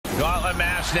Gauntlet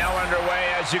match now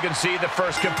underway. As you can see, the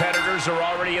first competitors are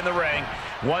already in the ring.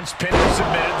 Once pinned and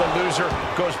submitted, the loser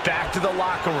goes back to the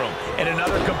locker room, and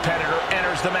another competitor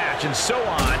enters the match, and so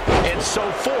on and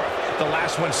so forth. The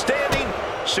last one standing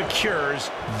secures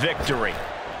victory.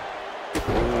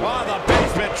 Oh, the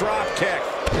basement drop kick.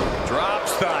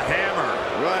 Drops the hammer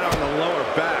right on the lower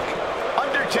back.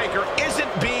 Undertaker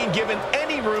isn't being given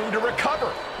any room to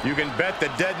recover. You can bet the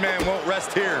dead man won't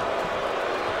rest here.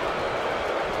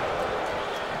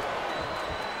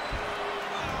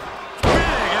 Big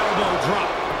elbow drop.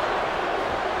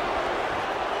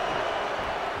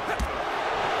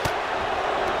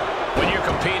 When you're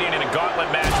competing in a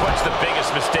gauntlet match, what's the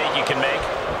biggest mistake you can make?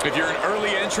 If you're an early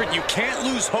entrant, you can't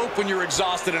lose hope when you're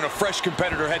exhausted and a fresh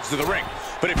competitor heads to the ring.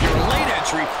 But if you're a late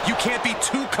entry, you can't be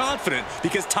too confident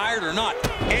because, tired or not,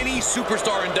 any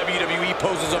superstar in WWE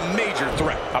poses a major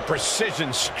threat. A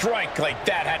precision strike like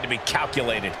that had to be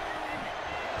calculated.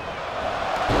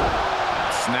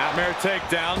 Snapmare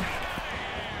takedown.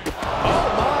 Oh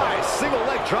my, single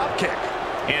leg drop kick.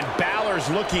 And Balor's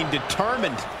looking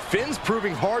determined. Finn's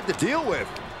proving hard to deal with.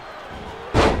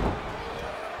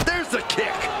 There's the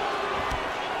kick.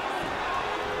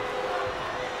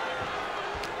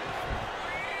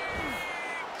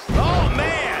 Oh,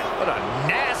 man. What a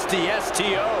nasty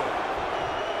STO.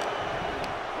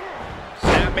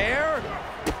 Snapmare.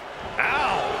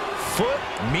 Ow. Foot,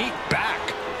 meet back.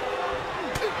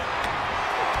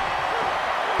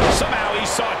 Somehow he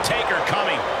saw Taker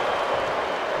coming.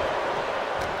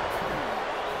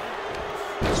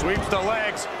 Sweeps the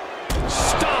legs.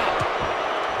 Stop.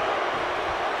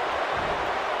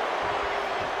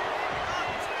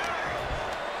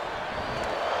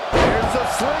 Here's a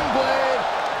sling blade.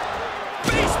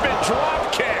 Basement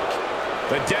drop kick.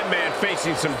 The dead man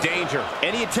facing some danger.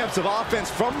 Any attempts of offense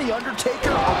from The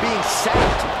Undertaker are being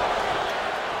sapped.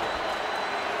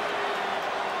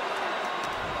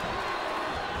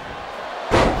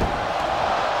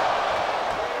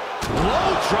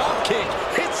 Low drop kick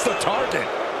hits the target.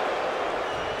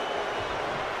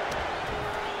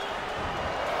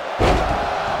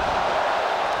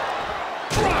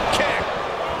 Drop kick.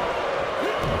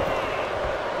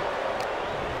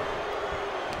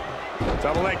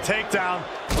 Double leg takedown.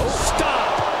 Oh, stop.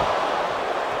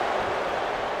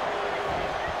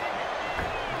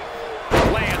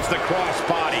 Lands the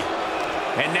crossbody.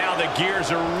 And now the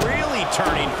gears are really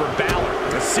turning for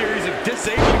Balor. A series of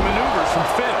disabling maneuvers from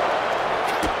Finn.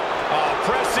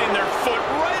 Pressing their foot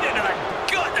right into the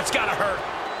gut. That's gotta hurt.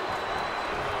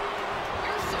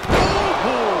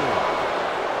 Ooh.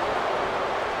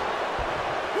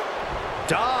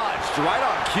 Dodged right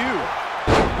on cue.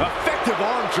 Effective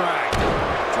arm drag.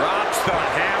 Drops the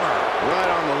hammer right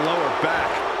on the lower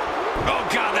back. Oh,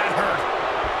 God, that hurt.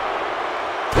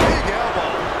 Big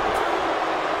elbow.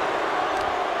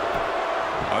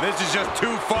 Oh, this is just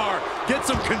too far. Get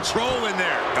some control in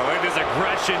there. Oh, look at this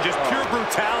aggression, just pure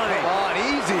brutality. Come on,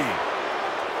 easy.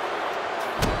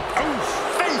 Oh,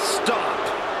 face stopped.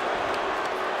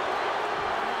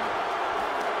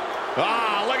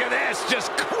 Ah, look at this,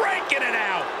 just cranking it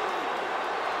out.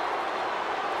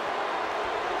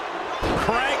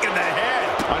 Cranking the head.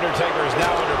 Undertaker is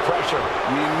now under pressure.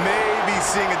 We may be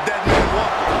seeing a dead man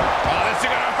walk. Oh, this is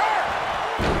gonna hurt.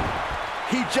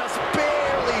 He just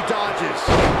barely dodges.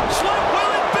 What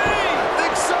will it be? I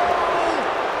think so.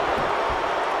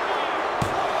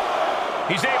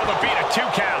 He's able to beat a 2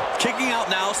 count. Kicking out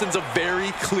now sends a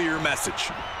very clear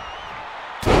message.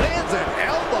 Lands an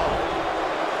elbow.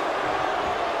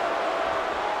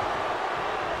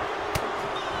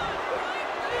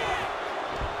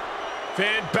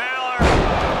 Finn Balor.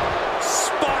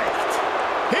 Spiked.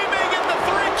 He may get the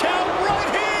 3 count right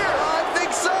here. I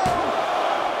think so.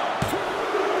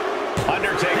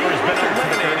 Undertaker has been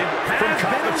eliminated from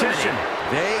competition.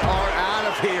 They are out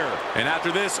of here. And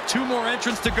after this, 2 more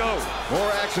entrants to go.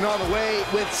 More action on the way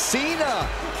with Cena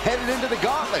headed into the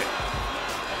Gauntlet.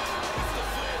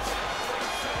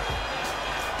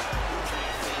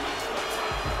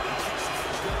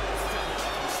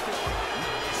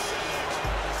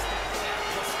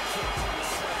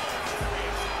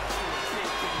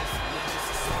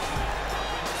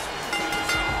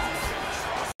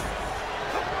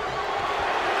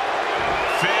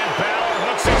 Finn Balor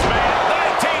hooks his man.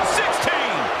 1916.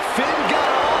 Finn got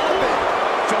all of it.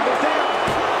 Shoulders down.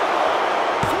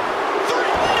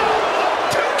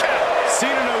 2 count.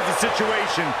 Cena knows the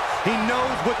situation. He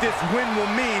knows what this win will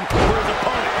mean for his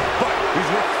opponent, but he's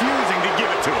refusing to give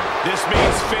it to him. This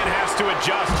means Finn has to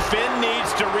adjust. Finn needs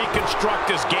to reconstruct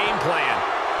his game plan.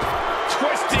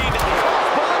 Twisting.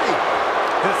 Body.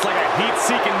 It's like a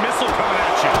heat-seeking missile coming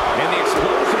at you. And the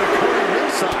explosion occurring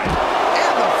ringside.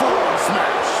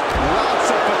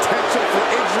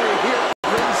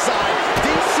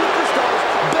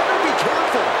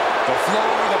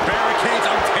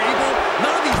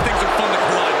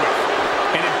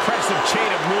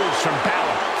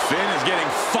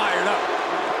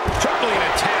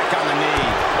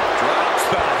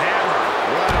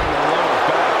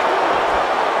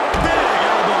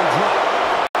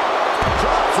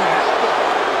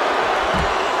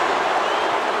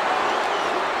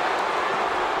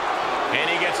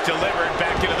 punch delivered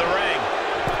back into the ring.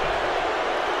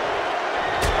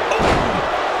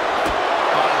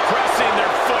 Pressing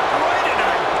their foot right in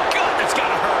our gut. That's got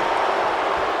to hurt.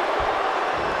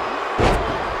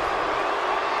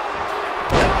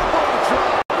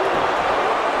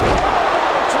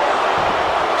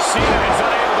 Cena is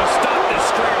unable to stop this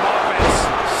string of offense.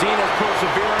 Cena's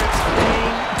perseverance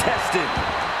being tested.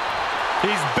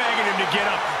 He's begging him to get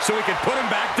up so he can put him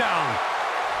back down.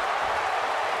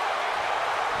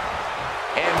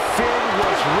 And Finn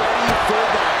was ready for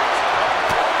that.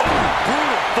 Oh,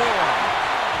 brutal forearm.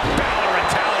 Balor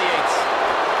retaliates.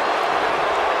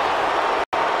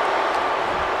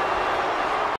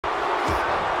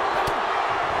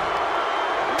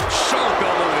 Sharp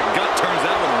elbow to the gut turns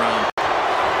that one around.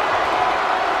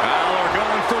 Balor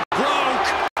going for broke.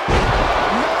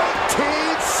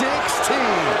 1916.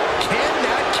 Can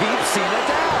that keep Cena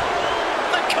down?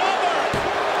 The cover.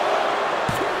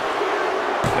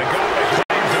 The Gauntlet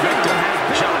claims the victim.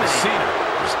 John Cena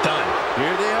is done.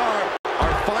 Here they are,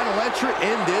 our final entrant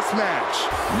in this match.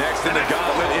 Next in the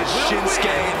Gauntlet is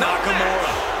Shinsuke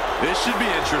Nakamura. This should be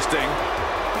interesting.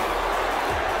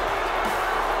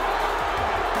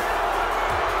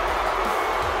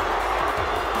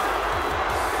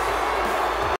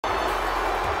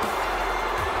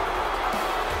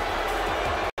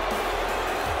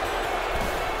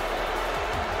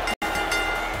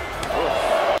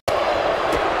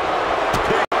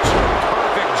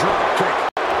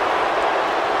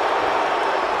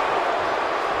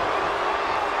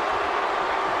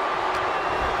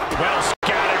 Well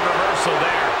scouted reversal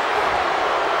there.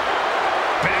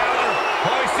 Balor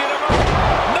hoisted him up.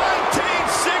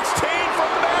 1916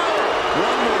 from Balor.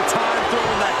 One more time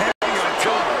throwing the hang on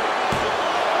cover.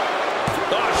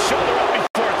 Oh, shoulder up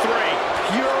before three.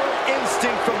 Pure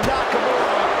instinct from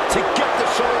Nakamura to get the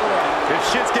shoulder up. If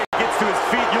Shinsuke gets to his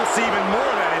feet, you'll see even more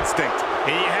of that instinct.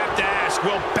 And you have to ask,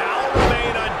 will Balor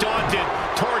remain undaunted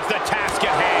towards the task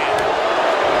at hand?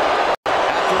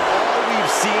 After all we've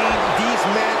seen, these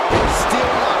men are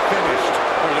still not finished.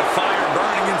 There's a fire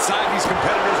burning inside these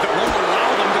competitors that won't allow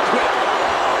them to quit.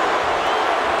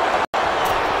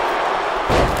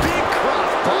 Big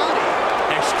cross body.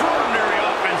 Extraordinary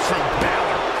offense from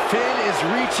Balor. Finn is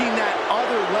reaching that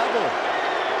other level.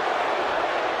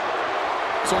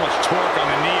 So much torque on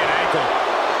the knee and ankle.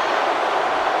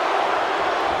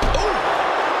 Ooh,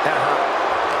 that hurt.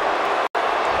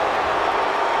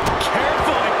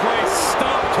 Carefully placed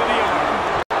stomp to the arm.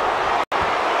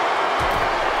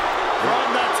 From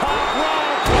the top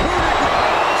rope.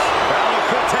 Balor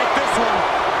could take this one.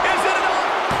 Is it enough?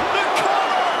 The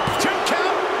cover! 2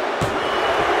 count.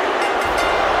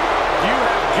 You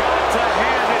have got to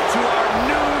hand it to our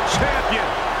new champion.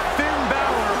 Finn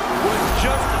Balor was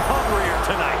just hungrier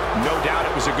tonight. No doubt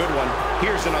it was a good one.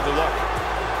 Here's another look.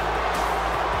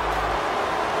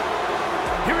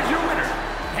 Here's your winner,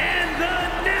 and the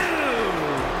new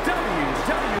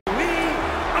WWE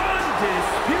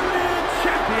Undisputed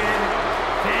Champion,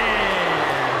 Finn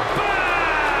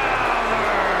Balor!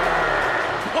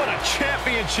 What a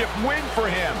championship win for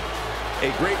him. A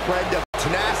great blend of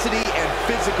tenacity and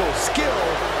physical skill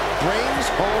brings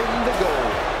home the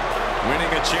gold. Winning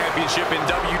a championship in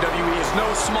WWE is no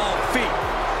small feat.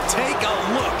 Take a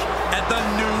look